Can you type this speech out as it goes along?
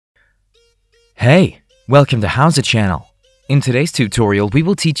Hey, welcome to Howza channel. In today's tutorial, we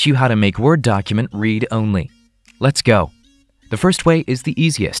will teach you how to make Word document read-only. Let's go. The first way is the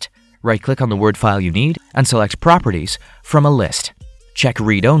easiest. Right-click on the Word file you need and select Properties from a list. Check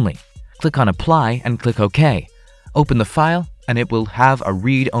Read-Only. Click on Apply and click OK. Open the file and it will have a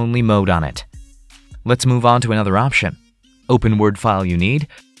read-only mode on it. Let's move on to another option. Open Word file you need.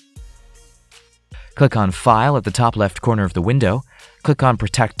 Click on File at the top left corner of the window. Click on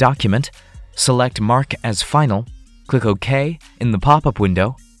Protect Document. Select Mark as Final. Click OK in the pop-up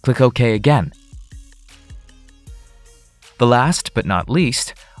window. Click OK again. The last but not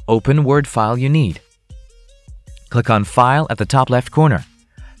least, open Word file you need. Click on File at the top left corner.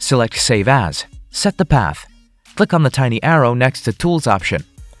 Select Save As. Set the path. Click on the tiny arrow next to Tools option.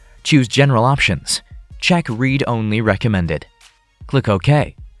 Choose General Options. Check Read Only Recommended. Click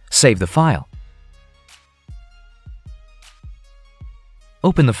OK. Save the file.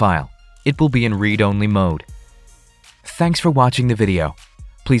 Open the file. It will be in read-only mode. Thanks for watching the video.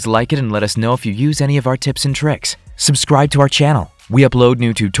 Please like it and let us know if you use any of our tips and tricks. Subscribe to our channel. We upload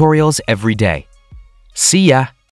new tutorials every day. See ya!